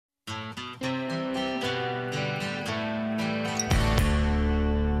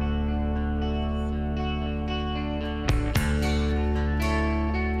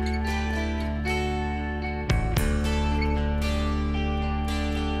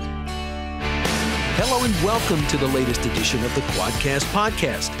Hello and welcome to the latest edition of the QuadCast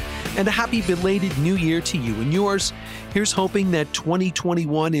podcast. And a happy belated new year to you and yours. Here's hoping that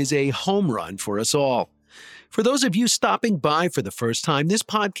 2021 is a home run for us all. For those of you stopping by for the first time, this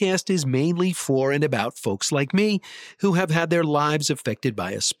podcast is mainly for and about folks like me who have had their lives affected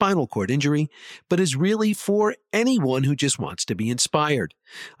by a spinal cord injury, but is really for anyone who just wants to be inspired.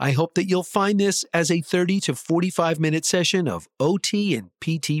 I hope that you'll find this as a 30 to 45-minute session of OT and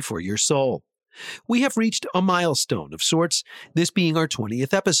PT for your soul. We have reached a milestone of sorts, this being our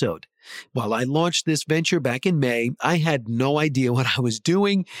 20th episode. While I launched this venture back in May, I had no idea what I was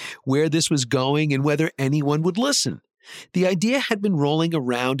doing, where this was going, and whether anyone would listen. The idea had been rolling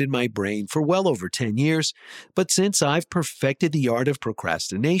around in my brain for well over 10 years, but since I've perfected the art of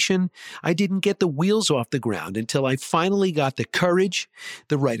procrastination, I didn't get the wheels off the ground until I finally got the courage,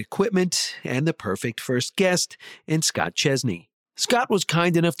 the right equipment, and the perfect first guest in Scott Chesney. Scott was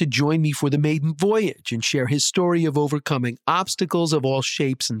kind enough to join me for the maiden voyage and share his story of overcoming obstacles of all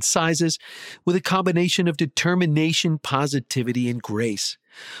shapes and sizes with a combination of determination, positivity, and grace.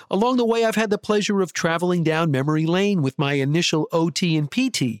 Along the way, I've had the pleasure of traveling down memory lane with my initial OT and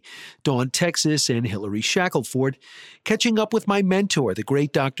PT, Dawn Texas and Hillary Shackelford, catching up with my mentor, the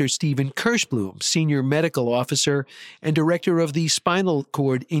great Dr. Stephen Kirschblum, Senior Medical Officer and Director of the Spinal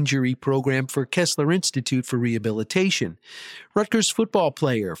Cord Injury Program for Kessler Institute for Rehabilitation, Rutgers football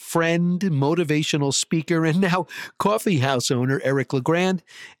player, friend, motivational speaker, and now coffee house owner Eric LeGrand,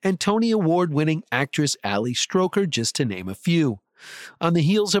 and Tony Award-winning actress Ali Stroker, just to name a few. On the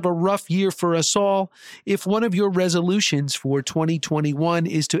heels of a rough year for us all, if one of your resolutions for 2021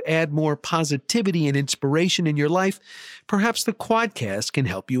 is to add more positivity and inspiration in your life, perhaps the QuadCast can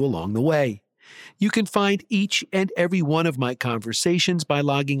help you along the way. You can find each and every one of my conversations by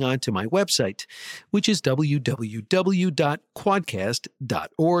logging on to my website, which is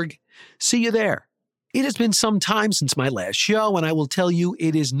www.quadcast.org. See you there. It has been some time since my last show, and I will tell you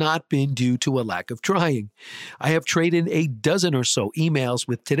it has not been due to a lack of trying. I have traded a dozen or so emails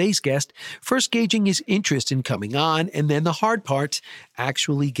with today's guest, first gauging his interest in coming on, and then the hard part,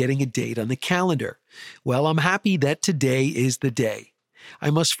 actually getting a date on the calendar. Well, I'm happy that today is the day. I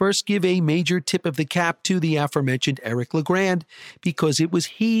must first give a major tip of the cap to the aforementioned Eric LeGrand, because it was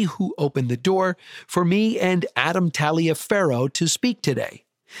he who opened the door for me and Adam Taliaferro to speak today.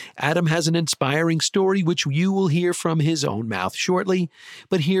 Adam has an inspiring story which you will hear from his own mouth shortly,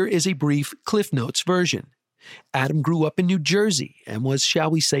 but here is a brief Cliff Notes version. Adam grew up in New Jersey and was, shall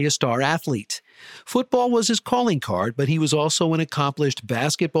we say, a star athlete. Football was his calling card, but he was also an accomplished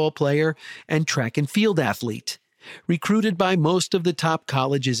basketball player and track and field athlete. Recruited by most of the top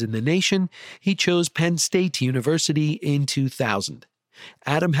colleges in the nation, he chose Penn State University in 2000.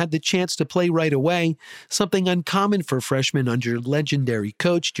 Adam had the chance to play right away, something uncommon for freshmen under legendary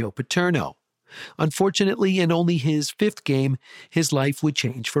coach Joe Paterno. Unfortunately, in only his fifth game, his life would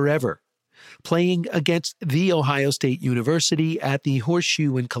change forever. Playing against The Ohio State University at the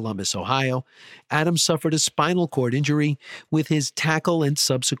Horseshoe in Columbus, Ohio, Adam suffered a spinal cord injury with his tackle and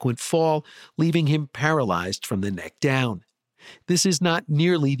subsequent fall, leaving him paralyzed from the neck down. This is not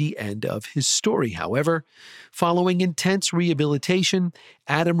nearly the end of his story, however. Following intense rehabilitation,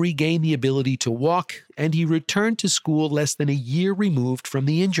 Adam regained the ability to walk, and he returned to school less than a year removed from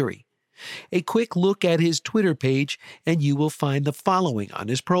the injury. A quick look at his Twitter page, and you will find the following on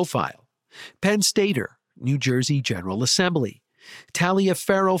his profile. Penn Stater, New Jersey General Assembly,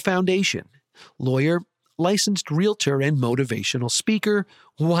 Taliaferro Foundation, lawyer, licensed realtor and motivational speaker.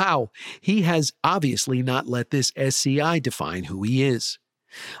 Wow, he has obviously not let this SCI define who he is.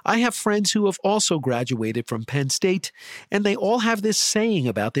 I have friends who have also graduated from Penn State, and they all have this saying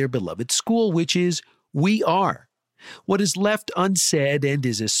about their beloved school, which is, "We are." What is left unsaid and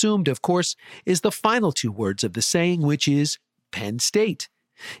is assumed, of course, is the final two words of the saying, which is Penn State.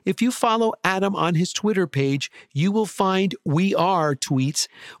 If you follow Adam on his Twitter page, you will find "We Are" tweets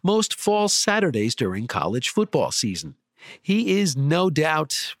most fall Saturdays during college football season. He is no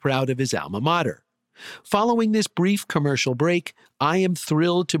doubt proud of his alma mater. Following this brief commercial break, I am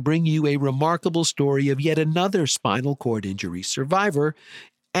thrilled to bring you a remarkable story of yet another spinal cord injury survivor,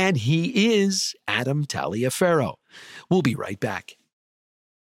 and he is Adam Taliaferro. We'll be right back.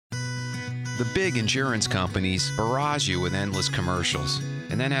 The big insurance companies barrage you with endless commercials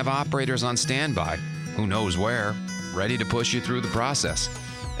and then have operators on standby, who knows where, ready to push you through the process.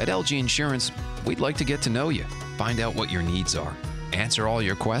 At LG Insurance, we'd like to get to know you, find out what your needs are, answer all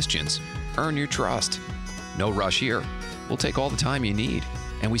your questions, earn your trust. No rush here. We'll take all the time you need,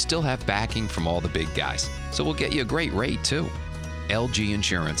 and we still have backing from all the big guys, so we'll get you a great rate too. LG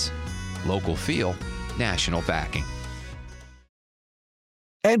Insurance. Local feel, national backing.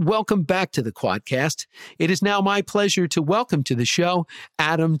 And welcome back to the QuadCast. It is now my pleasure to welcome to the show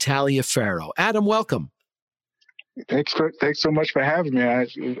Adam Taliaferro. Adam, welcome. Thanks so much for having me.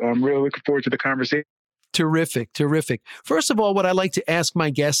 I'm really looking forward to the conversation. Terrific, terrific. First of all, what I like to ask my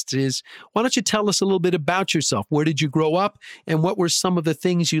guests is, why don't you tell us a little bit about yourself? Where did you grow up, and what were some of the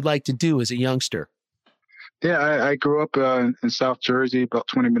things you'd like to do as a youngster? Yeah, I grew up in South Jersey, about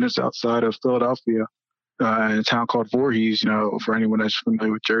 20 minutes outside of Philadelphia, in a town called Voorhees. For anyone that's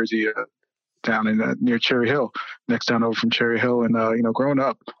familiar with Jersey, down in near Cherry Hill, next town over from Cherry Hill. And growing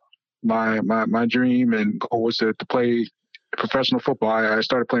up, my dream and goal was to play professional football. I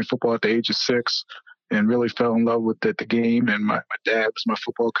started playing football at the age of 6, and really fell in love with the game. And my dad was my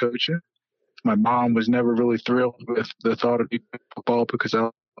football coach. My mom was never really thrilled with the thought of football because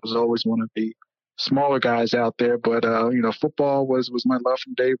I was always one of the smaller guys out there. But football was my love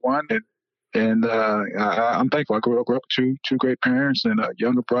from day one. And I'm thankful. I grew up with two great parents and a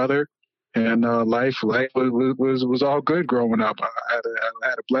younger brother, and life was all good growing up. I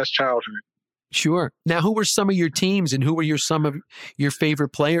had a blessed childhood. Sure. Now, who were some of your teams, and who were some of your favorite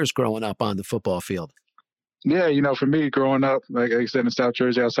players growing up on the football field? Yeah, for me growing up, like I said, in South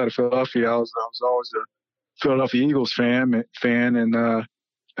Jersey, outside of Philadelphia, I was always a Philadelphia Eagles fan, and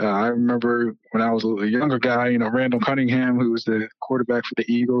I remember when I was a younger guy, Randall Cunningham, who was the quarterback for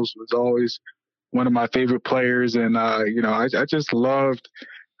the Eagles, was always one of my favorite players. And, I just loved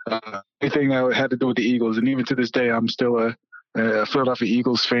anything that had to do with the Eagles. And even to this day, I'm still a Philadelphia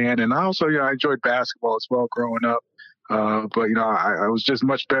Eagles fan. And I also, I enjoyed basketball as well growing up. But I was just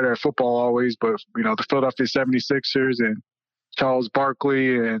much better at football always. But, the Philadelphia 76ers and Charles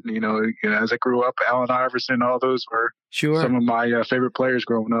Barkley and, as I grew up, Allen Iverson, all those were some of my favorite players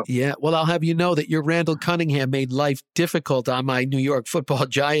growing up. Yeah. Well, I'll have you know that your Randall Cunningham made life difficult on my New York Football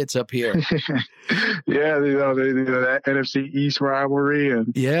Giants up here. Yeah. That NFC East rivalry.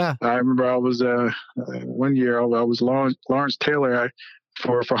 And yeah, I remember I was, one year I was Lawrence Taylor.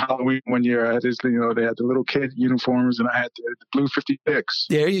 For Halloween one year, I had this, they had the little kid uniforms and I had the blue 56.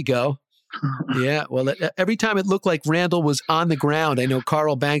 There you go. Yeah, well, every time it looked like Randall was on the ground, I know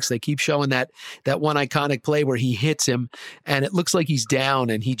Carl Banks, they keep showing that one iconic play where he hits him, and it looks like he's down,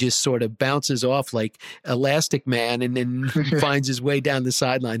 and he just sort of bounces off like Elastic Man and then finds his way down the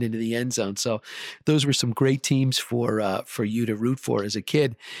sideline into the end zone. So those were some great teams for you to root for as a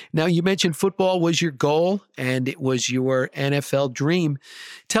kid. Now, you mentioned football was your goal, and it was your NFL dream.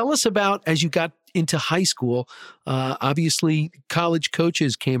 Tell us about, as you got into high school, obviously college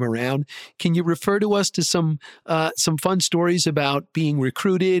coaches came around. Can you refer to us to some fun stories about being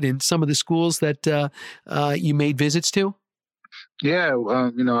recruited and some of the schools that you made visits to? Yeah,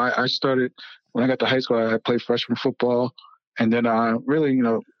 I started when I got to high school. I played freshman football, and then I really,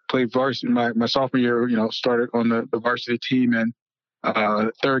 played varsity. My sophomore year, started on the varsity team, and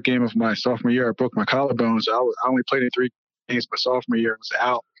the third game of my sophomore year, I broke my collarbone. So I only played in 3 games my sophomore year. I was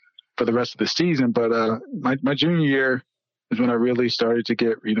out for the rest of the season. But my junior year is when I really started to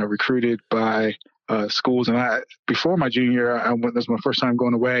get, recruited by schools. And before my junior year, that was my first time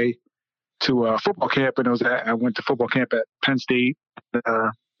going away to a football camp. And I went to football camp at Penn State,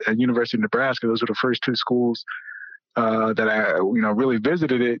 at University of Nebraska. Those were the first 2 schools that I, really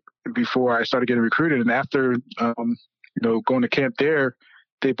visited it before I started getting recruited. And after, going to camp there,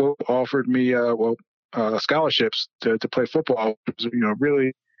 they both offered me, scholarships to play football. It was,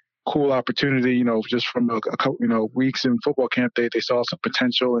 really cool opportunity, just from a couple, weeks in football camp, they saw some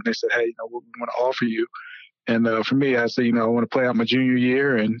potential and they said, hey, we want to offer you. And for me, I said, I want to play out my junior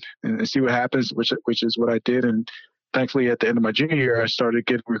year and see what happens, which is what I did. And thankfully, at the end of my junior year, I started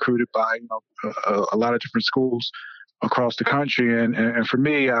getting recruited by, a lot of different schools across the country. And for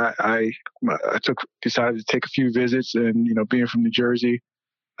me, I decided to take a few visits and, being from New Jersey,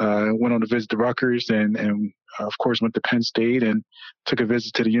 went on a visit to Rutgers and of course, went to Penn State and took a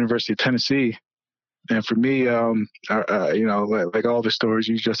visit to the University of Tennessee. And for me, like all the stories,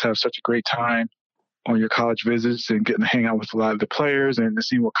 you just have such a great time on your college visits and getting to hang out with a lot of the players and to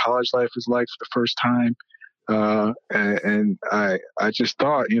see what college life is like for the first time. And I just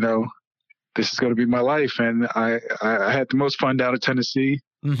thought, this is going to be my life. And I had the most fun down in Tennessee.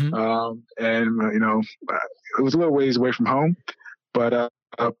 Mm-hmm. It was a little ways away from home, but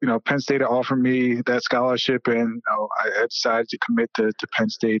Penn State offered me that scholarship, and I decided to commit to Penn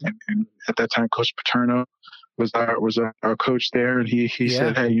State. And at that time, Coach Paterno was our coach there, and he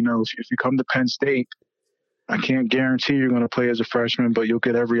said, "Hey, if you come to Penn State, I can't guarantee you're going to play as a freshman, but you'll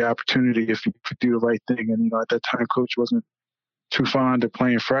get every opportunity if you do the right thing." And at that time, Coach wasn't too fond of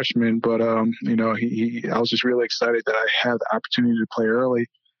playing freshmen, but I was just really excited that I had the opportunity to play early,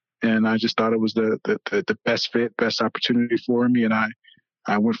 and I just thought it was the best fit, best opportunity for me, and I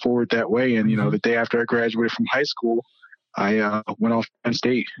I went forward that way. And, the day after I graduated from high school, I went off to Penn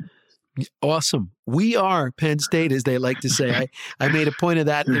State. Awesome. We are Penn State, as they like to say. I made a point of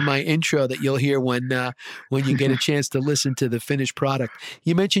that in my intro that you'll hear when you get a chance to listen to the finished product.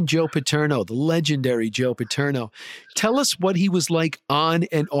 You mentioned Joe Paterno, the legendary Joe Paterno. Tell us what he was like on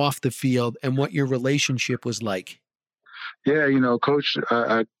and off the field and what your relationship was like. Yeah, Coach,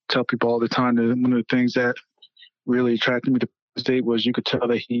 I tell people all the time that one of the things that really attracted me to Penn State was you could tell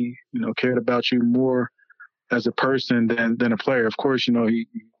that he, cared about you more as a person than a player. Of course, he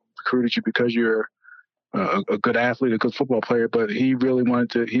recruited you because you're a good athlete, a good football player, but he really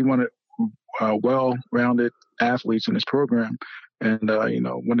wanted well-rounded athletes in his program. And,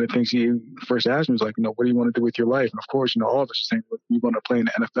 one of the things he first asked me was like, what do you want to do with your life? And of course, all of us are saying, we want to play in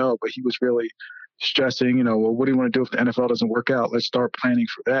the NFL, but he was really stressing, well, what do you want to do if the NFL doesn't work out? Let's start planning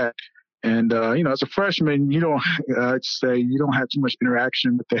for that. And, as a freshman, you don't have too much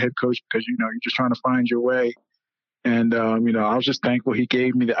interaction with the head coach because, you're just trying to find your way. And, I was just thankful he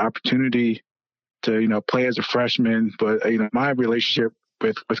gave me the opportunity to, play as a freshman. But, my relationship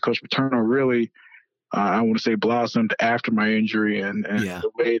with Coach Paterno really, I want to say, blossomed after my injury and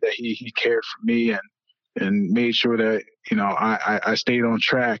the way that he cared for me and made sure that, I stayed on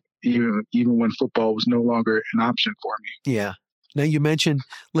track even when football was no longer an option for me. Yeah. Now you mentioned,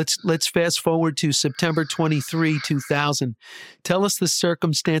 let's fast forward to September 23, 2000. Tell us the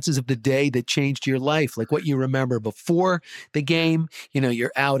circumstances of the day that changed your life, like what you remember before the game.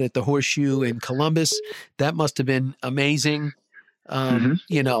 You're out at the Horseshoe in Columbus. That must have been amazing.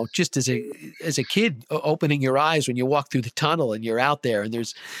 Just as a kid, opening your eyes when you walk through the tunnel and you're out there and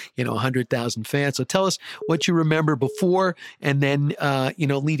there's, 100,000 fans. So tell us what you remember before and then,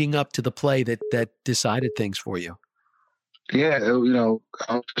 leading up to the play that decided things for you. Yeah,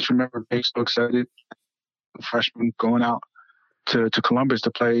 I just remember being so excited, freshman going out to Columbus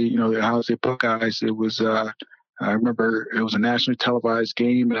to play, the Ohio State Buckeyes. It was, I remember it was a nationally televised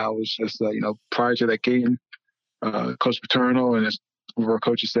game, and I was just, prior to that game, Coach Paterno and some of our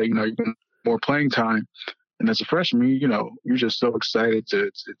coaches say, you're getting more playing time. And as a freshman, you're just so excited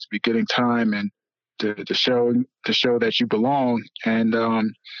to be getting time and to show that you belong. And,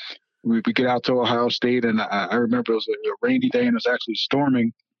 we get out to Ohio State, and I remember it was a rainy day, and it was actually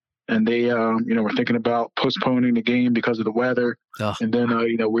storming. And they, were thinking about postponing the game because of the weather. Oh. And then,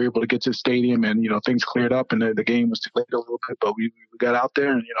 we were able to get to the stadium, and things cleared up, and the game was delayed a little bit. But we got out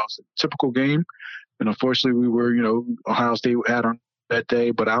there, and it's a typical game. And unfortunately, we were, Ohio State had on that day.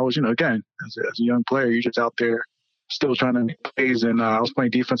 But I was, again, as a young player, you're just out there still trying to make plays. And I was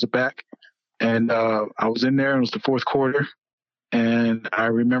playing defensive back, and I was in there. And it was the fourth quarter. And I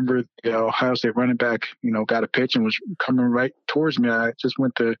remember the Ohio State running back, got a pitch and was coming right towards me. I just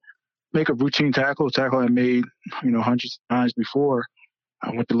went to make a routine tackle I made, hundreds of times before.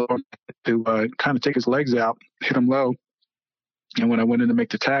 I went to kind of take his legs out, hit him low. And when I went in to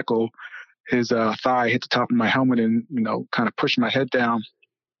make the tackle, his thigh hit the top of my helmet and, kind of pushed my head down.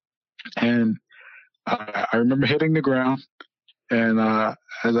 And I remember hitting the ground. And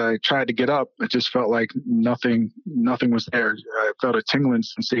as I tried to get up, it just felt like nothing was there. I felt a tingling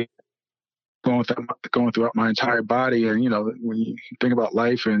sensation going throughout my entire body. And, when you think about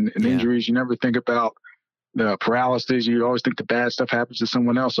life and injuries, you never think about the paralysis. You always think the bad stuff happens to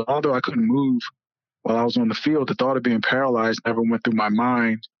someone else. So although I couldn't move while I was on the field, the thought of being paralyzed never went through my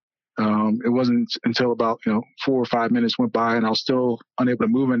mind. It wasn't until about, 4 or 5 minutes went by and I was still unable to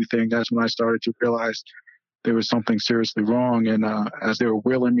move anything. That's when I started to realize there was something seriously wrong. And as they were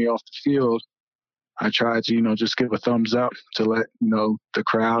wheeling me off the field, I tried to, just give a thumbs up to let, the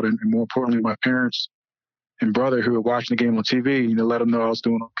crowd and more importantly, my parents and brother who were watching the game on TV, let them know I was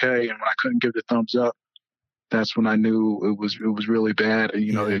doing okay. And when I couldn't give the thumbs up, that's when I knew it was really bad.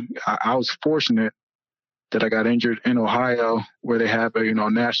 And, I was fortunate that I got injured in Ohio where they have a,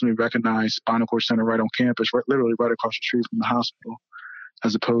 nationally recognized spinal cord center right on campus, literally right across the street from the hospital.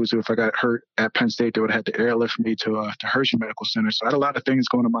 As opposed to if I got hurt at Penn State, they would have had to airlift me to Hershey Medical Center. So I had a lot of things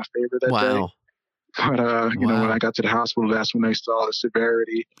going in my favor that day. But, when I got to the hospital, that's when they saw the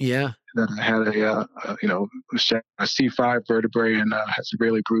severity. Yeah. That I had a C5 vertebrae and had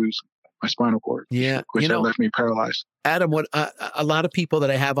severely bruised my spinal cord. Yeah. Which left me paralyzed. Adam, what a lot of people that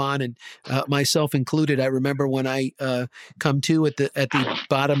I have on, and myself included, I remember when I come to at the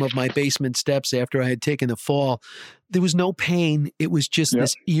bottom of my basement steps after I had taken a fall, there was no pain. It was just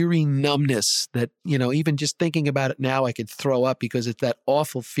this eerie numbness that, even just thinking about it now, I could throw up because it's that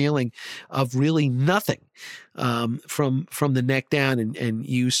awful feeling of really nothing from the neck down. And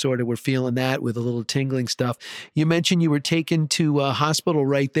you sort of were feeling that with a little tingling stuff. You mentioned you were taken to a hospital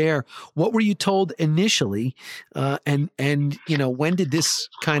right there. What were you told initially? And when did this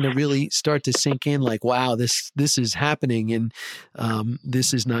kind of really start to sink in? Like, wow, this is happening, and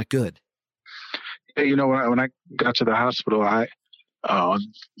this is not good. Hey, when I got to the hospital, I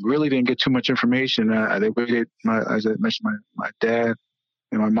really didn't get too much information. They waited. As I mentioned, my dad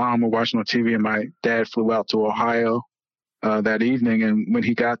and my mom were watching on TV, and my dad flew out to Ohio that evening. And when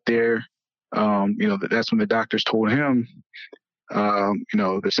he got there, that's when the doctors told him,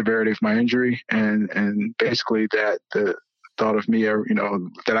 the severity of my injury, and basically that the thought of me,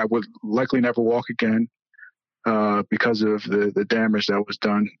 that I would likely never walk again because of the damage that was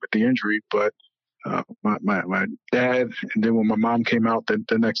done with the injury. But my dad, and then when my mom came out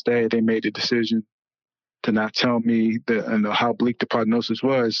the next day, they made the decision to not tell me how bleak the prognosis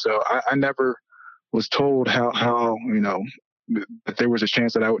was. So I never was told how that there was a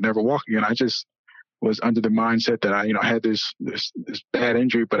chance that I would never walk again. I just was under the mindset that I had this bad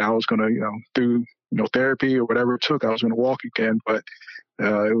injury, but I was going to through therapy or whatever it took, I was going to walk again. But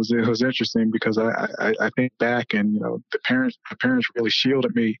it was interesting because I think back, and my parents really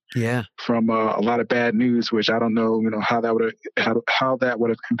shielded me from a lot of bad news, which I don't know how that would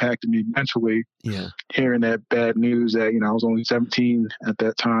have impacted me mentally. Yeah, hearing that bad news that I was only 17 at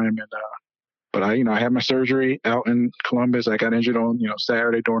that time, and but I had my surgery out in Columbus. I got injured on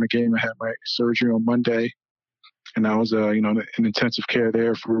Saturday during a game. I had my surgery on Monday, and I was in intensive care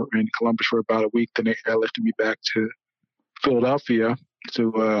there in Columbus for about a week. Then they lifted me back to Philadelphia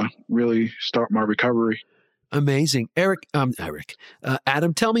to really start my recovery. Amazing.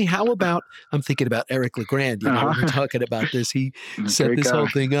 Adam, tell me, how about, I'm thinking about Eric LeGrand, we're talking about this. He set this whole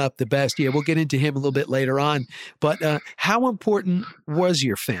thing up the best. Yeah, we'll get into him a little bit later on. But how important was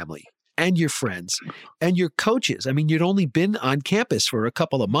your family and your friends and your coaches? I mean, you'd only been on campus for a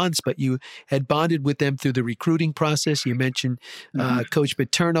couple of months, but you had bonded with them through the recruiting process. You mentioned Coach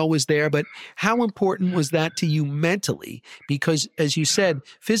Paterno was there, but how important was that to you mentally? Because as you said,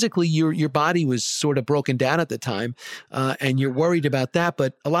 physically, your body was sort of broken down at the time, and you're worried about that.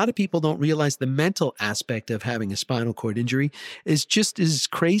 But a lot of people don't realize the mental aspect of having a spinal cord injury is just as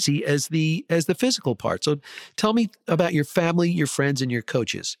crazy as the physical part. So tell me about your family, your friends, and your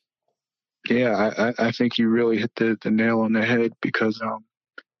coaches. Yeah, I think you really hit the nail on the head, because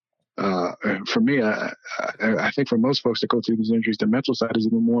for me, I think for most folks that go through these injuries, the mental side is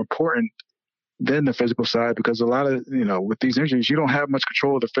even more important than the physical side, because a lot of, with these injuries, you don't have much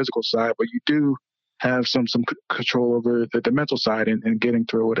control of the physical side, but you do have some control over the mental side and getting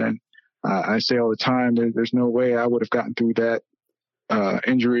through it. And I say all the time, there's no way I would have gotten through that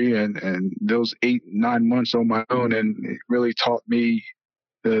injury and those 8-9 months on my own. And it really taught me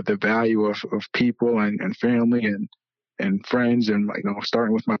the value of people and family and friends, and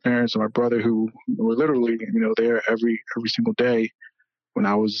starting with my parents and my brother, who were literally there every single day when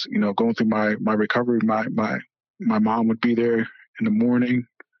I was going through my recovery. My mom would be there in the morning,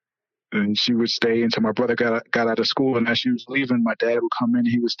 and she would stay until my brother got out of school, and as she was leaving, my dad would come in,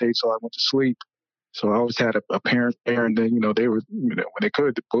 he would stay till I went to sleep. So I always had a parent there, and then they were when they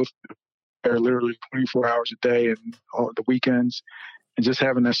could, both there literally 24 hours a day and all the weekends. And just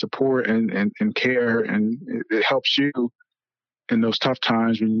having that support and care, and it helps you in those tough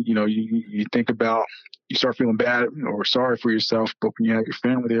times when you think about, you start feeling bad or sorry for yourself, but when you have your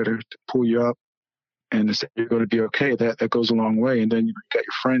family there to pull you up and to say you're going to be okay, that goes a long way. And then you got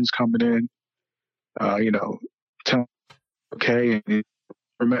your friends coming in, telling okay, and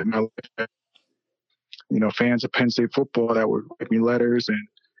I met in my life, fans of Penn State football that would write me letters and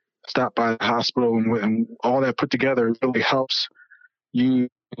stop by the hospital, and all that put together really helps you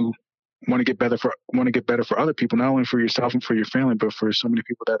want to get better for other people, not only for yourself and for your family, but for so many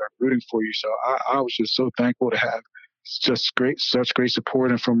people that are rooting for you. So I was just so thankful to have such great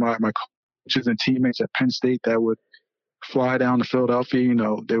support, and from my coaches and teammates at Penn State that would fly down to Philadelphia.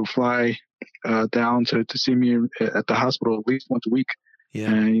 They would fly down to see me at the hospital at least once a week.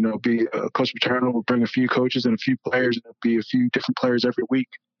 Yeah. And Coach Paterno would bring a few coaches and a few players, and it'd be a few different players every week.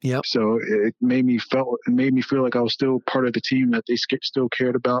 Yep. So it made me feel like I was still part of the team, that they still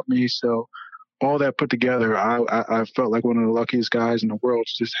cared about me. So all that put together, I felt like one of the luckiest guys in the world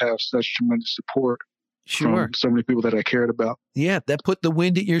to just have such tremendous support from so many people that I cared about. Yeah, that put the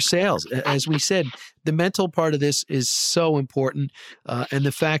wind at your sails. As we said, the mental part of this is so important. And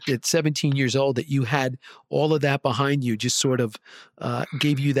the fact that 17 years old, that you had all of that behind you, just sort of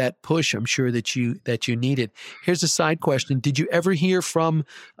gave you that push, I'm sure, that you needed. Here's a side question. Did you ever hear from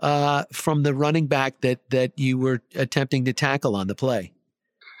the running back that you were attempting to tackle on the play?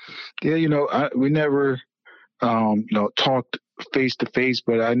 Yeah, we never, talked face to face,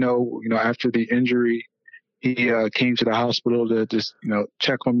 but I know, after the injury, he came to the hospital to just,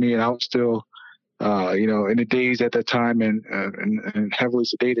 check on me, and I was still in the days at that time and heavily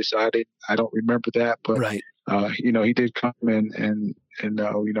sedated. So I don't remember that, but, Right. He did come we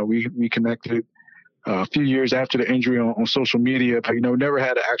connected a few years after the injury on social media, but, never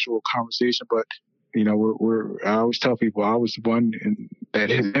had an actual conversation, but, I always tell people I was the one that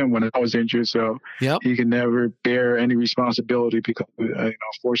hit him when I was injured. So Yep. he can never bear any responsibility because,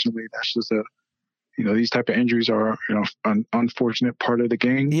 unfortunately that's just these type of injuries are, an unfortunate part of the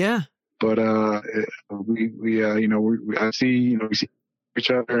game. Yeah. But I see, we see each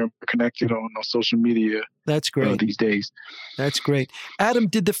other and we're connected on social media. That's great. These days. That's great. Adam,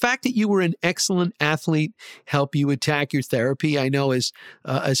 did the fact that you were an excellent athlete help you attack your therapy? I know as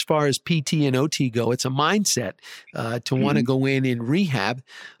far as PT and OT go, it's a mindset to want to go in rehab.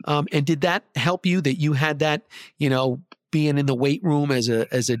 And did that help you that you had that, being in the weight room as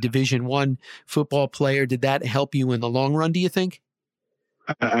a Division I football player? Did that help you in the long run, do you think?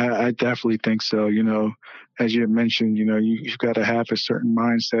 I definitely think so. As you mentioned, you've got to have a certain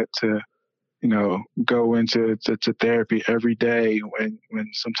mindset to, go into therapy every day when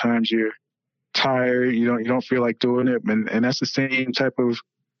sometimes you're tired, you don't feel like doing it. And that's the same type of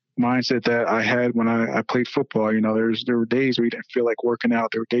mindset that I had when I played football. There were days where you didn't feel like working out.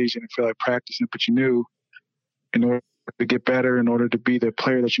 There were days you didn't feel like practicing, but you knew in order to get better, in order to be the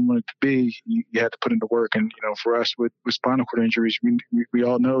player that you wanted to be, you had to put in the work. And, for us with spinal cord injuries, we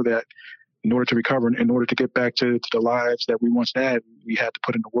all know that in order to recover, in order to get back to the lives that we once had, we had to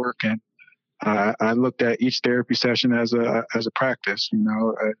put in the work. And I looked at each therapy session as a practice,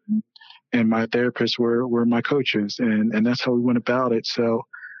 and my therapists were my coaches, and that's how we went about it. So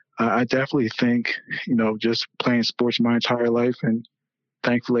I definitely think, just playing sports my entire life, and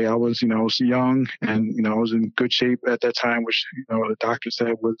thankfully I was young and, I was in good shape at that time, which, the doctor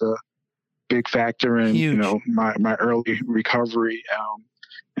said was a big factor in, Huge. My early recovery.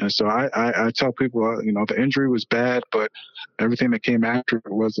 And so I tell people, the injury was bad, but everything that came after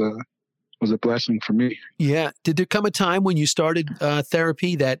it was a blessing for me. Yeah. Did there come a time when you started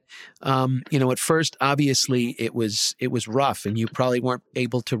therapy that, at first, obviously it was rough and you probably weren't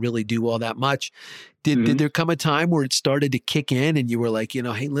able to really do all that much. Did there come a time where it started to kick in and you were like,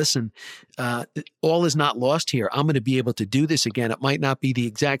 hey, listen, all is not lost here. I'm going to be able to do this again. It might not be the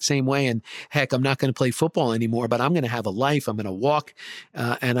exact same way. And heck, I'm not going to play football anymore, but I'm going to have a life. I'm going to walk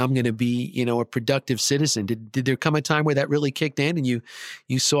and I'm going to be, a productive citizen. Did there come a time where that really kicked in and you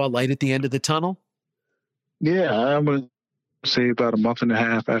saw a light at the end of the tunnel? Yeah, I'm going to say about a month and a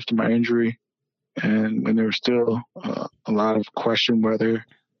half after my injury. And when there was still a lot of question whether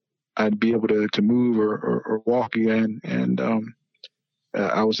I'd be able to move or walk again. And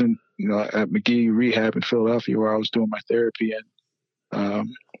I was in, at McGee Rehab in Philadelphia where I was doing my therapy. And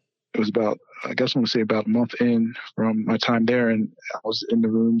it was about a month in from my time there. And I was in the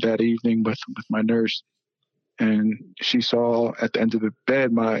room that evening with my nurse. And she saw at the end of the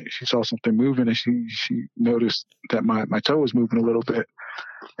bed, she saw something moving, and she noticed that my toe was moving a little bit.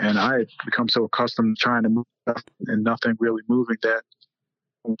 And I had become so accustomed to trying to move and nothing really moving that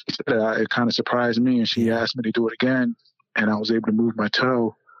when she said that, it kind of surprised me. And she asked me to do it again, and I was able to move my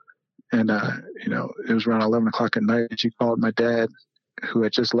toe. And, it was around 11 o'clock at night, and she called my dad, who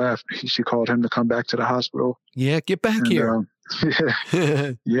had just left. She called him to come back to the hospital. Yeah, get back here.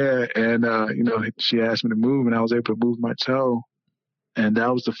 Yeah. And, she asked me to move, and I was able to move my toe. And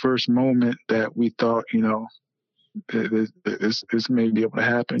that was the first moment that we thought, this may be able to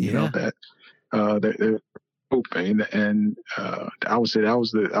happen, that they're open. And I would say that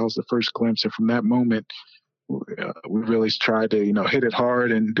was the first glimpse. And from that moment, we really tried to, hit it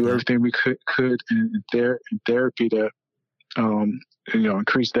hard and do everything we could in therapy to,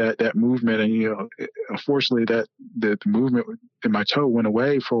 increase that movement. And, unfortunately that the movement in my toe went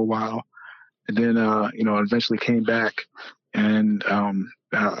away for a while, and then, eventually came back. And,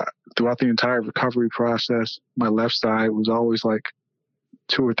 throughout the entire recovery process, my left side was always like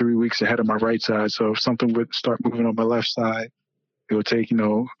 2 or 3 weeks ahead of my right side. So if something would start moving on my left side, it would take,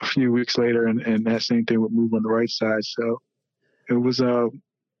 a few weeks later and that same thing would move on the right side. So it was, I'm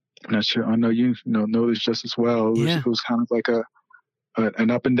not sure, I know you know this just as well. It was kind of like an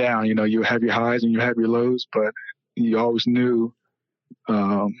up and down, you have your highs and you have your lows, but you always knew,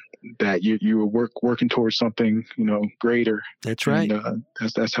 that you were working towards something, greater. That's right. And,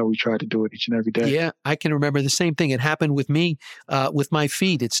 that's how we try to do it each and every day. Yeah, I can remember the same thing. It happened with me with my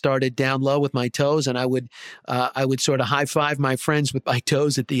feet. It started down low with my toes, and I would sort of high five my friends with my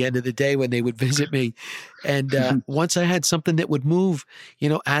toes at the end of the day when they would visit me. And once I had something that would move,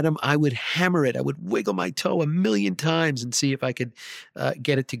 Adam, I would hammer it. I would wiggle my toe a million times and see if I could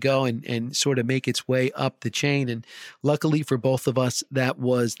get it to go and sort of make its way up the chain. And luckily for both of us, that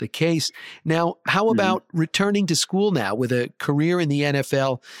was the case. Now, how about returning to school now with a career in the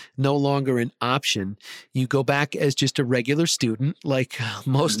NFL no longer an option? You go back as just a regular student, like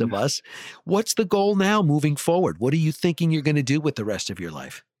most of us. What's the goal now moving forward? What are you thinking you're going to do with the rest of your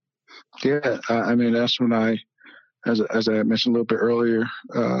life? Yeah, I mean, that's when as I mentioned a little bit earlier,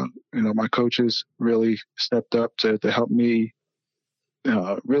 my coaches really stepped up to help me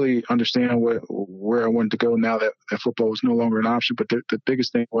really understand where I wanted to go now that football was no longer an option. But the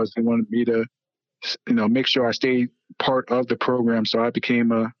biggest thing was they wanted me to, make sure I stayed part of the program. So I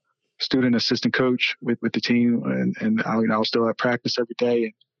became a student assistant coach with the team, and I was still at practice every day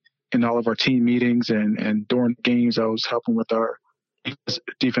and in all of our team meetings, and during games I was helping with our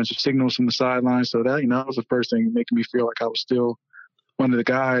defensive signals from the sidelines. So that was the first thing, making me feel like I was still one of the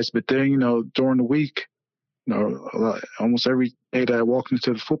guys. But then during the week, almost every day that I walked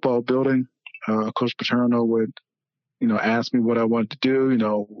into the football building, Coach Paterno would, ask me what I wanted to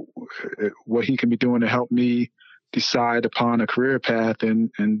do, what he can be doing to help me decide upon a career path. And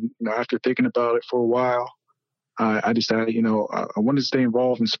after thinking about it for a while, I decided, I wanted to stay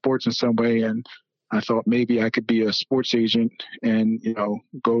involved in sports in some way. And I thought maybe I could be a sports agent and,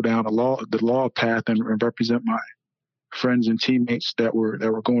 go down the law path and represent my friends and teammates that were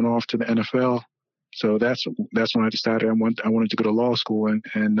going off to the NFL. So that's when I decided I wanted to go to law school and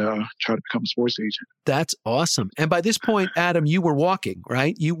try to become a sports agent. That's awesome. And by this point, Adam, you were walking,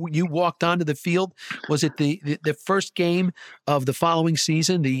 right? You walked onto the field. Was it the first game of the following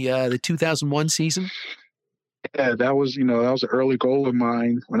season, the 2001 season? Yeah, that was an early goal of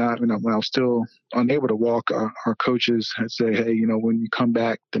mine when I was still unable to walk. Our coaches had said, hey, when you come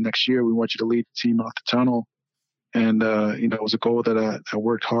back the next year, we want you to lead the team out the tunnel. And, it was a goal that I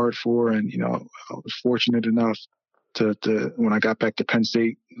worked hard for. And, I was fortunate enough to when I got back to Penn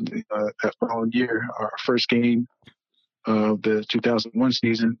State that following year, our first game of the 2001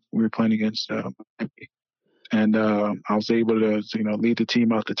 season, we were playing against Miami. And I was able to, lead the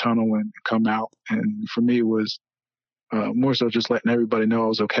team out the tunnel and come out. And for me, it was more so just letting everybody know I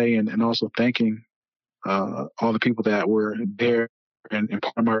was okay, and also thanking all the people that were there and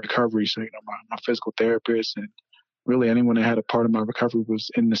part of my recovery. So, my physical therapist and really anyone that had a part of my recovery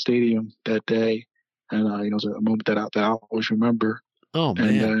was in the stadium that day. And, it was a moment that I'll always remember. Oh,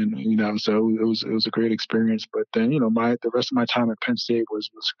 man. And then, so it was a great experience. But then, the rest of my time at Penn State was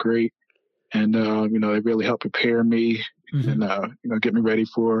great. And, they really helped prepare me and, get me ready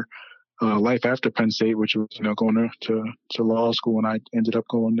for life after Penn State, which was, going to law school. And I ended up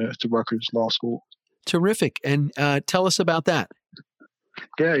going to Rutgers Law School. Terrific. And tell us about that.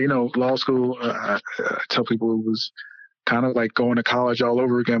 Yeah, law school, I tell people it was kind of like going to college all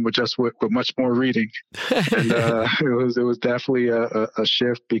over again, but just with much more reading. And it was definitely a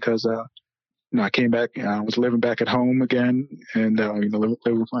shift because I came back, I was living back at home again, and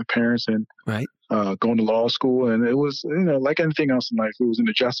living with my parents and going to law school. And it was, like anything else in life, it was an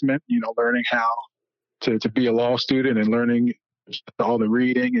adjustment, learning how to be a law student and learning all the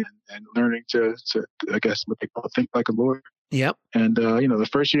reading and learning to I guess what they call think like a lawyer. Yep. And, the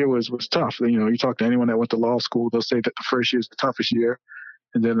first year was tough. You talk to anyone that went to law school, they'll say that the first year is the toughest year.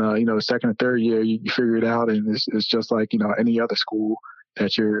 And then, the second and third year, you figure it out. And it's just like, any other school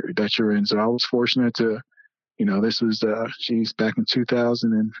that you're in. So I was fortunate to, this was, back in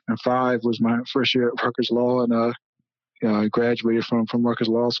 2005 was my first year at Rutgers Law. And, I graduated from Rutgers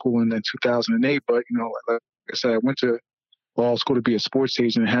Law School in 2008. But, like I said, I went to law school to be a sports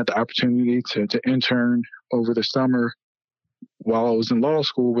agent and had the opportunity to intern over the summer while I was in law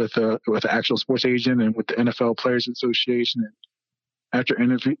school with an actual sports agent and with the NFL Players Association. And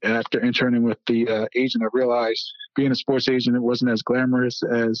after interning with the agent, I realized being a sports agent, it wasn't as glamorous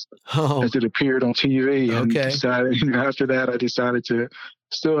as it appeared on TV. And after that, I decided to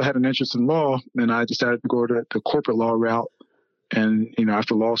still had an interest in law, and I decided to go to the corporate law route. And,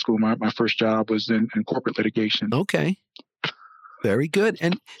 after law school, my first job was in corporate litigation. Okay. Very good.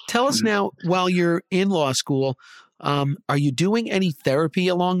 And tell us now, while you're in law school, are you doing any therapy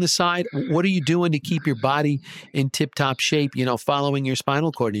along the side? What are you doing to keep your body in tip-top shape, following your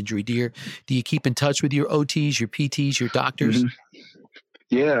spinal cord injury? Do you keep in touch with your OTs, your PTs, your doctors?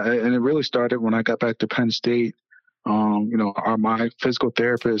 Yeah, and it really started when I got back to Penn State. My physical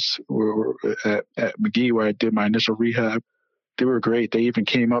therapists were at McGee, where I did my initial rehab. They were great. They even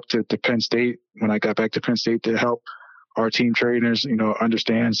came up to Penn State when I got back to Penn State to help our team trainers,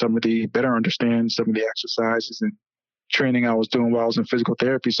 understand some of the exercises and training I was doing while I was in physical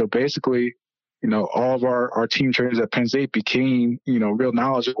therapy. So basically, all of our team trainers at Penn State became, real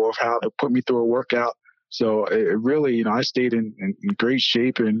knowledgeable of how to put me through a workout. So it really, I stayed in great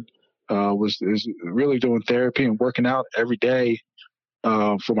shape and was really doing therapy and working out every day.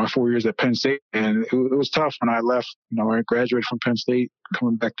 for my 4 years at Penn State. And it was tough when I left. I graduated from Penn State,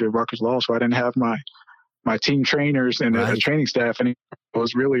 coming back to Rutgers Law School. I didn't have my team trainers and a training staff, and it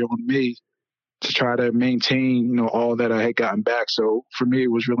was really on me to try to maintain, all that I had gotten back. So for me,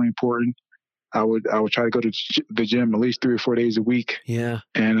 it was really important. I would try to go to the gym at least 3 or 4 days a week. Yeah.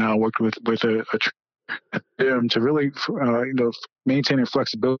 And I worked with a gym to really, maintaining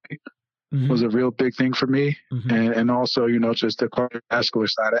flexibility was a real big thing for me. And also, just the cardiovascular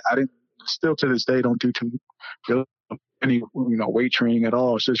side. I didn't, still to this day, don't do any, weight training at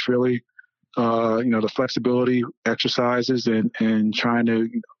all. It's just really, the flexibility exercises and trying to,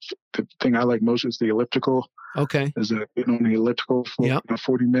 the thing I like most is the elliptical. Okay. Is on the elliptical for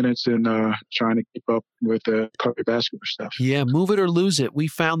 40 minutes and trying to keep up with the cardiovascular stuff. Yeah, move it or lose it. We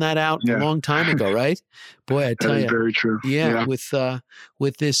found that out a long time ago, right? Boy, I tell you. That is very true. Yeah,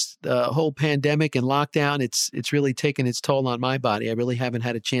 with this whole pandemic and lockdown, it's really taken its toll on my body. I really haven't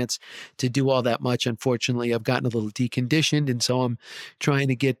had a chance to do all that much. Unfortunately, I've gotten a little deconditioned, and so I'm trying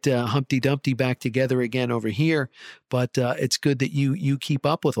to get Humpty Dumpty back together again over here. But it's good that you keep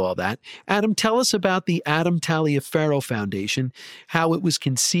up with all that. Adam, tell us about the Adam Taliaferro Foundation, how it was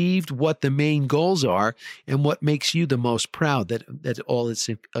conceived, what the main goals are, and what makes you the most proud that all it's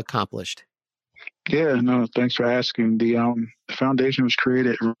accomplished. Yeah, no, thanks for asking. The foundation was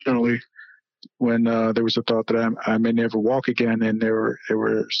created originally when there was a thought that I may never walk again, and there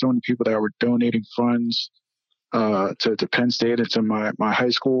were so many people that were donating funds to Penn State and to my high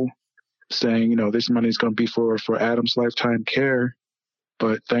school, saying, this money is going to be for Adam's lifetime care.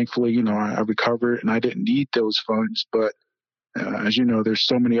 But thankfully, I recovered and I didn't need those funds. But as you know, there's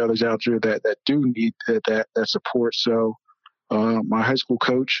so many others out there that do need that support. So my high school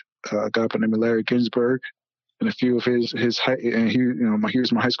coach, a guy by the name of Larry Ginsburg, and a few of he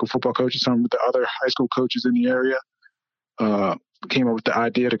was my high school football coach, and some of the other high school coaches in the area came up with the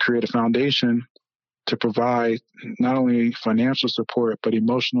idea to create a foundation to provide not only financial support, but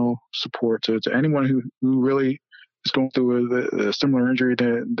emotional support to anyone who really is going through a similar injury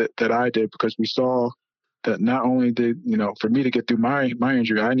that I did, because we saw that not only did, for me to get through my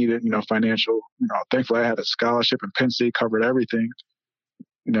injury, I needed, financial, thankfully I had a scholarship and Penn State covered everything,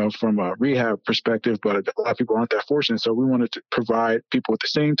 from a rehab perspective, but a lot of people aren't that fortunate. So we wanted to provide people with the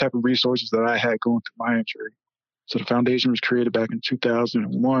same type of resources that I had going through my injury. So the foundation was created back in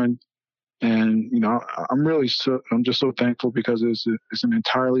 2001. And, I'm just so thankful because it's an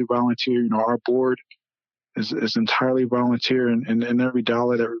entirely volunteer, our board is entirely volunteer, and every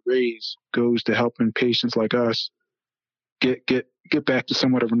dollar that we raise goes to helping patients like us get back to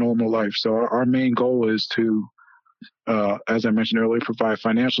somewhat of a normal life. So our main goal is to, as I mentioned earlier, provide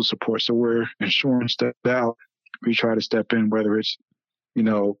financial support. So we're insurance stepped out. We try to step in, whether it's,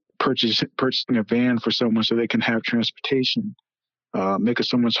 purchasing a van for someone so they can have transportation, making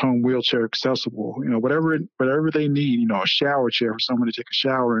someone's home wheelchair accessible, whatever they need, a shower chair for someone to take a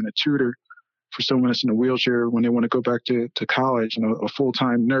shower, and a tutor for someone that's in a wheelchair when they want to go back to college, a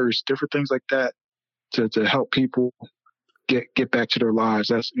full-time nurse, different things like that to help people get back to their lives.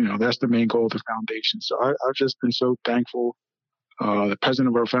 That's the main goal of the foundation. So I've just been so thankful. The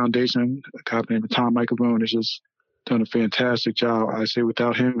president of our foundation, a guy named Tom Michaelone, has just done a fantastic job. I say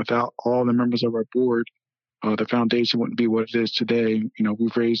without him, without all the members of our board, the foundation wouldn't be what it is today.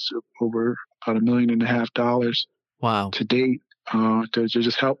 We've raised over about $1.5 million. Wow. To date, to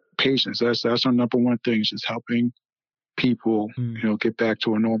just help patients. That's our number one thing, is just helping people, get back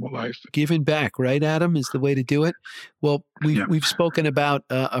to a normal life. Giving back, right, Adam, is the way to do it. Well, we've spoken about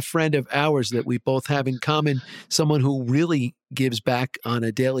a friend of ours that we both have in common, someone who really gives back on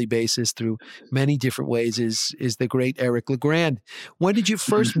a daily basis through many different ways, is the great Eric LeGrand. When did you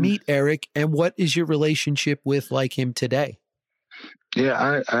first meet Eric, and what is your relationship with him today?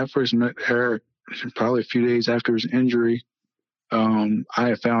 Yeah, I first met Eric probably a few days after his injury. I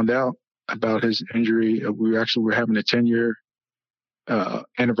had found out about his injury. We were having a 10-year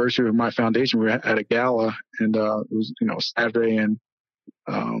anniversary of my foundation. We were at a gala, and it was Saturday, and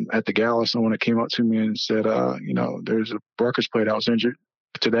at the gala, someone came up to me and said, there's a Rutgers player that was injured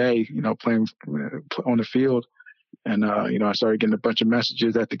today, playing on the field. And I started getting a bunch of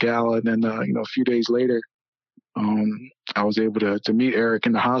messages at the gala, and then a few days later, I was able to meet Eric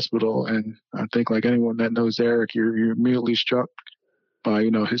in the hospital. And I think, like anyone that knows Eric, you're immediately struck by,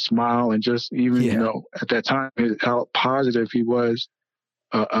 his smile, and just even, at that time, how positive he was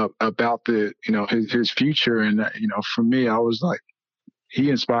about his future. And, for me, I was like, he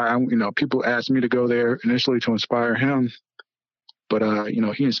inspired, people asked me to go there initially to inspire him, but,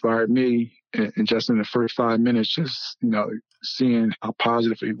 he inspired me. And just in the first 5 minutes, just, seeing how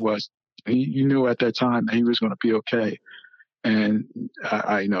positive he was, he knew at that time that he was going to be okay. And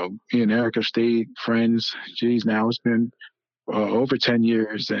me and Eric have stayed friends. Geez, now it's been over 10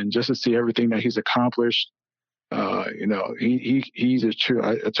 years, and just to see everything that he's accomplished, he's a true.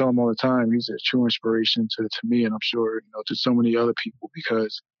 I tell him all the time, he's a true inspiration to me, and I'm sure to so many other people,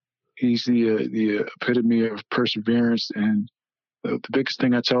 because he's the epitome of perseverance. And the biggest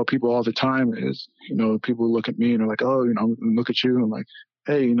thing I tell people all the time is, people look at me and they're like, oh, look at you, and I'm like,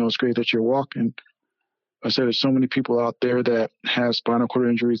 hey, it's great that you're walking. I said there's so many people out there that have spinal cord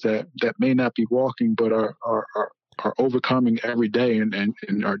injuries that may not be walking, but are overcoming every day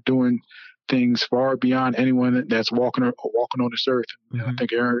and are doing things far beyond anyone that's walking on this earth. And I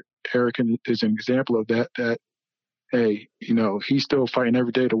think Eric is an example of that. That hey, he's still fighting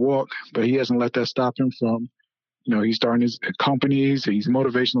every day to walk, but he hasn't let that stop him from. He's starting his companies. He's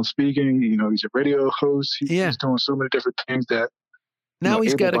motivational speaking. He's a radio host. He's doing so many different things that. Now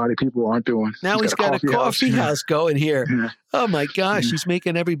he's got people aren't doing. Now he's got a coffee house going here. Yeah. Oh my gosh, he's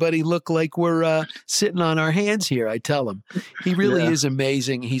making everybody look like we're sitting on our hands here. I tell him, he really is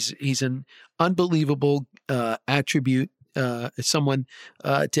amazing. He's an unbelievable attribute. Someone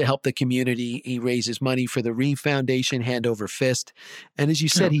to help the community. He raises money for the Reeve Foundation, hand over fist. And as you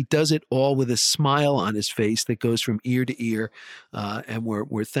said, he does it all with a smile on his face that goes from ear to ear. And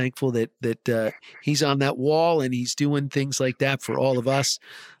we're thankful that he's on that wall and he's doing things like that for all of us.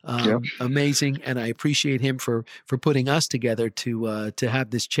 Amazing. And I appreciate him for putting us together to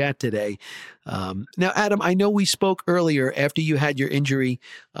have this chat today. Now, Adam, I know we spoke earlier after you had your injury,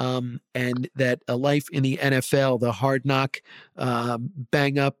 and that a life in the NFL, the hard knock,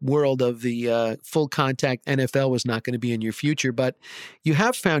 bang up world of the full contact NFL was not going to be in your future, but you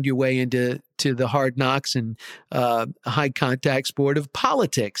have found your way into the hard knocks and high contact sport of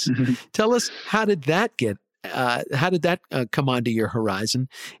politics. Mm-hmm. Tell us, how did that come onto your horizon,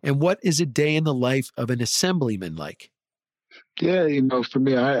 and what is a day in the life of an assemblyman like? Yeah, for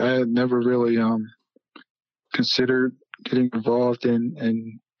me, I had never really considered getting involved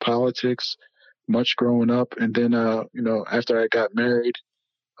in politics much growing up. And then, after I got married,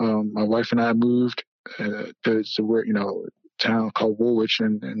 my wife and I moved to where, a town called Woolwich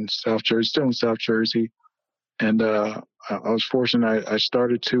in South Jersey, still in South Jersey. And I was fortunate. I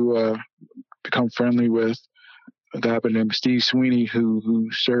started to become friendly with a guy by the name of Steve Sweeney, who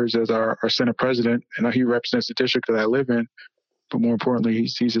serves as our Senate president. And he represents the district that I live in. But more importantly,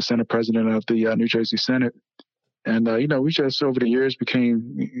 he's the Senate president of the New Jersey Senate. And, we just over the years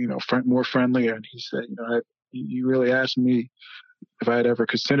became, more friendly. And he said, you really asked me if I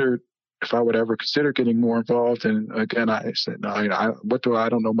would ever consider getting more involved. And again, I said, no, I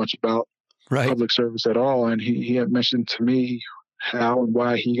don't know much about public service at all. And he had mentioned to me how and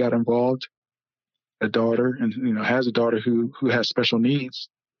why he got involved. A daughter, and, has a daughter who has special needs.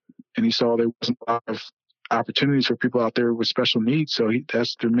 And he saw there wasn't a lot of opportunities for people out there with special needs. So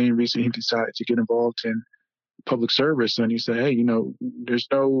that's the main reason he decided to get involved in public service. And he said, hey, there's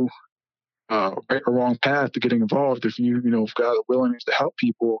no right or wrong path to getting involved. If you've got a willingness to help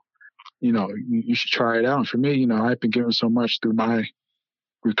people, you should try it out. And for me, I've been given so much through my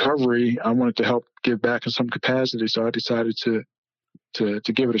recovery. I wanted to help give back in some capacity. So I decided to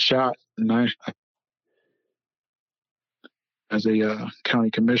give it a shot. And I as a county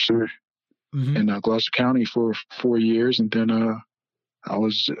commissioner in Gloucester County for 4 years. And then I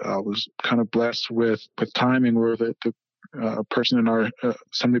was kind of blessed with timing where the person in our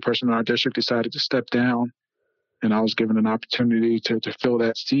assembly person in our district decided to step down, and I was given an opportunity to fill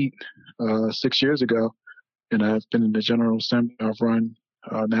that seat 6 years ago. And I've been in the General Assembly. I've run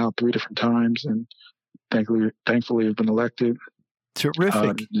now 3 different times, and thankfully have been elected.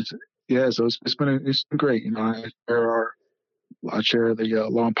 Terrific. So it's been great. I chair the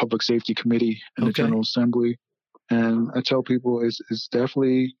Law and Public Safety Committee in the General Assembly. And I tell people it's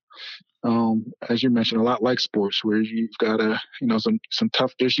definitely, as you mentioned, a lot like sports, where you've got some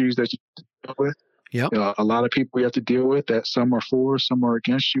tough issues that you deal with. Yep. A lot of people you have to deal with that some are for, some are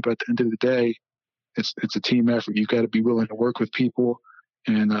against you. But at the end of the day, it's a team effort. You've got to be willing to work with people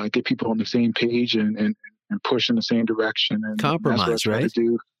and get people on the same page and push in the same direction. And compromise, that's what I try to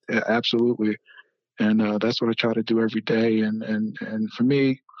do. Yeah, absolutely. And that's what I try to do every day. And for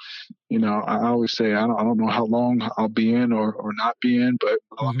me, I always say, I don't know how long I'll be in or not be in, but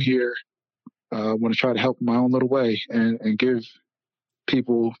while I'm here, I want to try to help in my own little way and give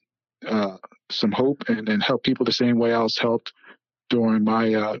people some hope and help people the same way I was helped during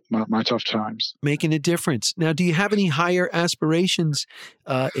my my tough times. Making a difference. Now, do you have any higher aspirations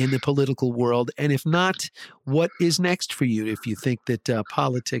in the political world? And if not, what is next for you if you think that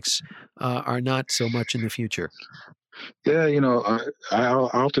politics are not so much in the future? Yeah, I'll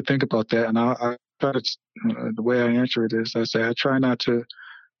have to think about that. And I try to, the way I answer it is, I say I try not to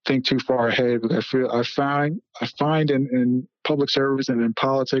think too far ahead, because I find in public service and in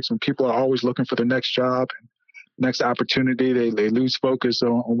politics, when people are always looking for the next job and next opportunity, they lose focus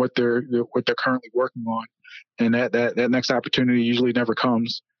on what they're currently working on, and that next opportunity usually never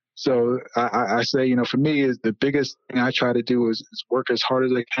comes. So I say, for me, is the biggest thing I try to do is work as hard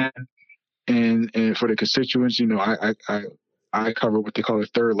as I can, and for the constituents, I cover what they call the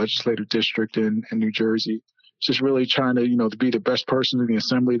 3rd legislative district in New Jersey. Just really trying to be the best person in the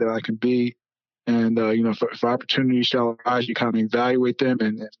assembly that I can be, and if opportunities shall arise, you kind of evaluate them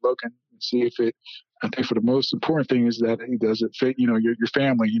and look and see if it. I think for the most important thing is that does it fit your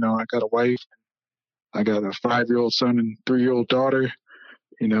family. I got a wife, I got a 5-year-old son and 3-year-old daughter.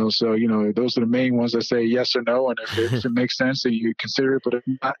 So those are the main ones that say yes or no, and if it makes sense, then you consider it. But if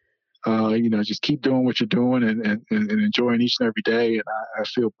not, just keep doing what you're doing and enjoying each and every day. And I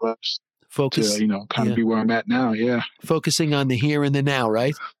feel blessed to kind of be where I'm at now. Yeah, focusing on the here and the now,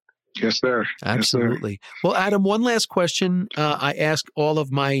 right? Yes, sir. Absolutely. Yes, sir. Well, Adam, one last question I ask all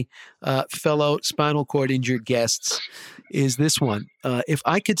of my fellow spinal cord injured guests is this one. If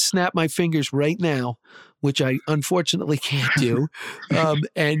I could snap my fingers right now, which I unfortunately can't do,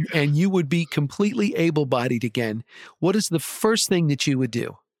 and you would be completely able-bodied again, what is the first thing that you would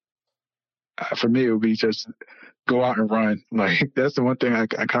do? For me, it would be just go out and run. Like, that's the one thing I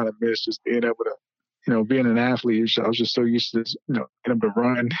kind of miss, just being able to, being an athlete. I was just so used to, being able to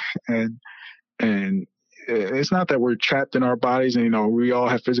run, and it's not that we're trapped in our bodies and, we all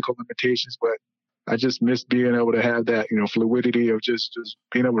have physical limitations, but I just miss being able to have that, fluidity of just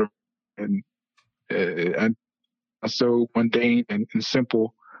being able to, and so mundane and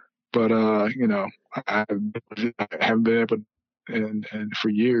simple, but, I haven't been able to, and for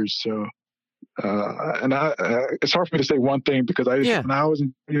years. So, and it's hard for me to say one thing, because when I was,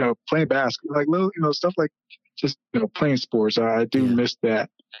 playing basketball, like little, stuff like just, playing sports, I do miss that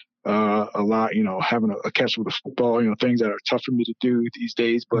a lot, having a catch with a football, things that are tough for me to do these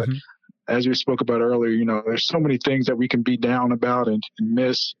days. But as we spoke about earlier, there's so many things that we can be down about and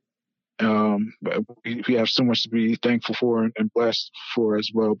miss. But we have so much to be thankful for and blessed for as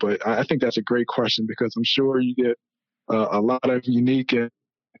well. But I think that's a great question, because I'm sure you get a lot of unique and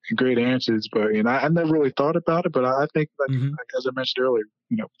great answers. But I never really thought about it. But I think, like as I mentioned earlier,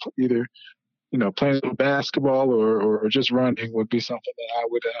 either playing a little basketball or just running would be something that I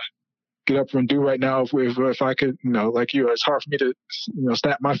would get up and do right now if I could. Like you, it's hard for me to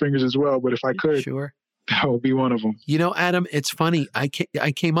snap my fingers as well. But if I could, sure. That would be one of them. Adam, it's funny. I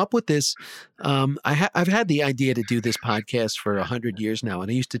came up with this. I've had the idea to do this podcast for 100 years now, and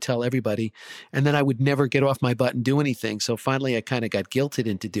I used to tell everybody, and then I would never get off my butt and do anything. So finally, I kind of got guilted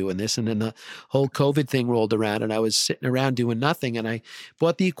into doing this, and then the whole COVID thing rolled around, and I was sitting around doing nothing, and I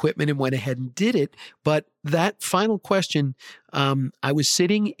bought the equipment and went ahead and did it. But that final question, I was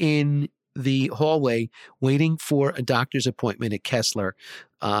sitting in the hallway waiting for a doctor's appointment at Kessler.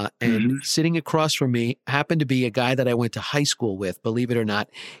 And sitting across from me happened to be a guy that I went to high school with. Believe it or not,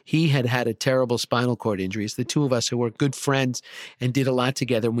 he had a terrible spinal cord injuries. The two of us who were good friends and did a lot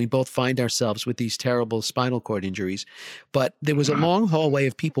together, and we both find ourselves with these terrible spinal cord injuries. But there was a long hallway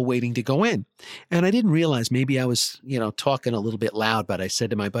of people waiting to go in. And I didn't realize, maybe I was, talking a little bit loud, but I said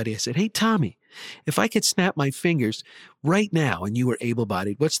to my buddy, I said, "Hey, Tommy, if I could snap my fingers right now and you were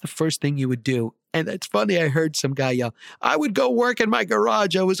able-bodied, what's the first thing you would do?" And it's funny, I heard some guy yell, "I would go work in my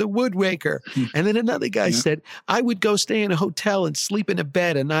garage. I was a woodworker." And then another guy said, "I would go stay in a hotel and sleep in a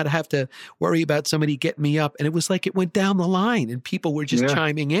bed and not have to worry about somebody getting me up." And it was like it went down the line and people were just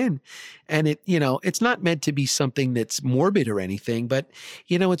chiming in. And it's not meant to be something that's morbid or anything, but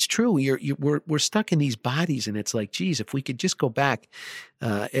it's true. We're stuck in these bodies, and it's like, geez, if we could just go back,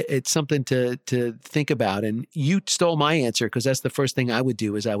 it's something to think about. And you stole my answer, because that's the first thing I would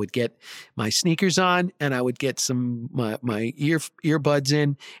do. Is I would get my sneakers on, and I would get my earbuds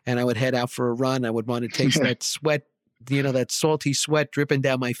in, and I would head out for a run. I would want to taste that sweat, that salty sweat dripping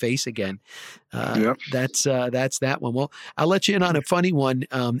down my face again. That's that one. Well, I'll let you in on a funny one.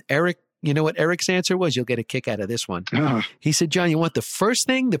 Eric, you know what Eric's answer was? You'll get a kick out of this one. He said, "John, you want the first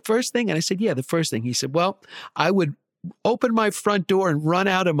thing? The first thing?" And I said, "Yeah, the first thing." He said, "Well, I would open my front door and run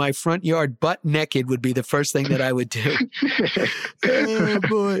out of my front yard butt naked would be the first thing that I would do." Oh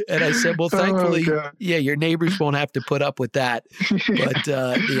boy. And I said, "Well, thankfully, your neighbors won't have to put up with that." But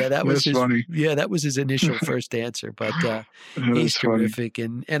that was funny. That was his initial first answer. But he's terrific.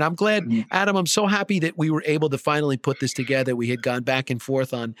 And I'm glad, Adam, I'm so happy that we were able to finally put this together. We had gone back and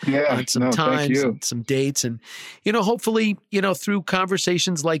forth on some times and some dates. And, hopefully, through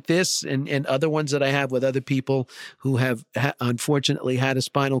conversations like this and other ones that I have with other people who who have unfortunately had a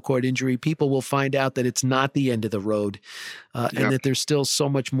spinal cord injury, people will find out that it's not the end of the road, and that there's still so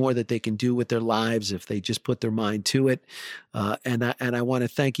much more that they can do with their lives if they just put their mind to it. And I want to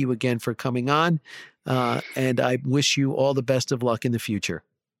thank you again for coming on, and I wish you all the best of luck in the future.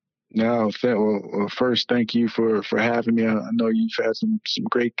 No, well, first, thank you for having me. I know you've had some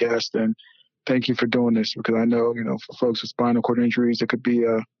great guests, and thank you for doing this, because I know, for folks with spinal cord injuries, it could be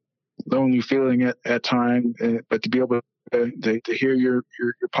a lonely feeling at times, but to be able to hear your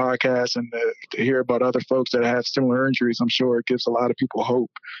podcast and to hear about other folks that have similar injuries, I'm sure it gives a lot of people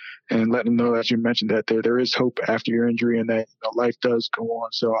hope, and let them know, as you mentioned, that there is hope after your injury, and that life does go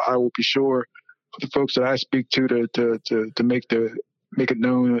on. So I will be sure for the folks that I speak to make it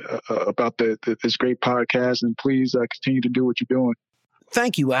known about this great podcast, and please continue to do what you're doing.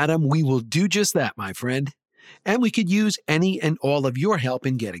 Thank you, Adam. We will do just that, my friend. And we could use any and all of your help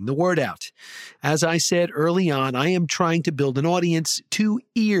in getting the word out. As I said early on, I am trying to build an audience 2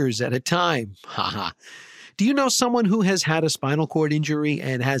 ears at a time. Haha. Do you know someone who has had a spinal cord injury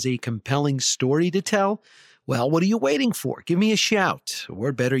and has a compelling story to tell? Well, what are you waiting for? Give me a shout,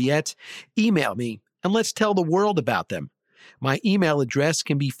 or better yet, email me, and let's tell the world about them. My email address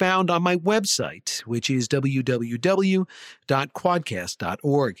can be found on my website, which is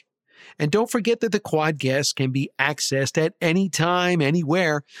www.quadcast.org. And don't forget that the QuadCast can be accessed at any time,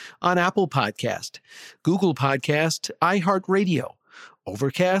 anywhere on Apple Podcast, Google Podcast, iHeartRadio,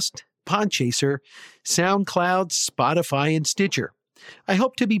 Overcast, Podchaser, SoundCloud, Spotify, and Stitcher. I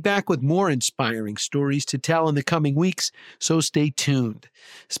hope to be back with more inspiring stories to tell in the coming weeks, so stay tuned.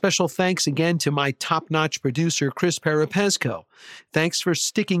 Special thanks again to my top-notch producer, Chris Parapesco. Thanks for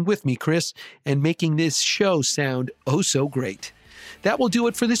sticking with me, Chris, and making this show sound oh so great. That will do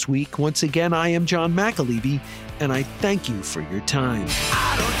it for this week. Once again, I am John McAlevey, and I thank you for your time.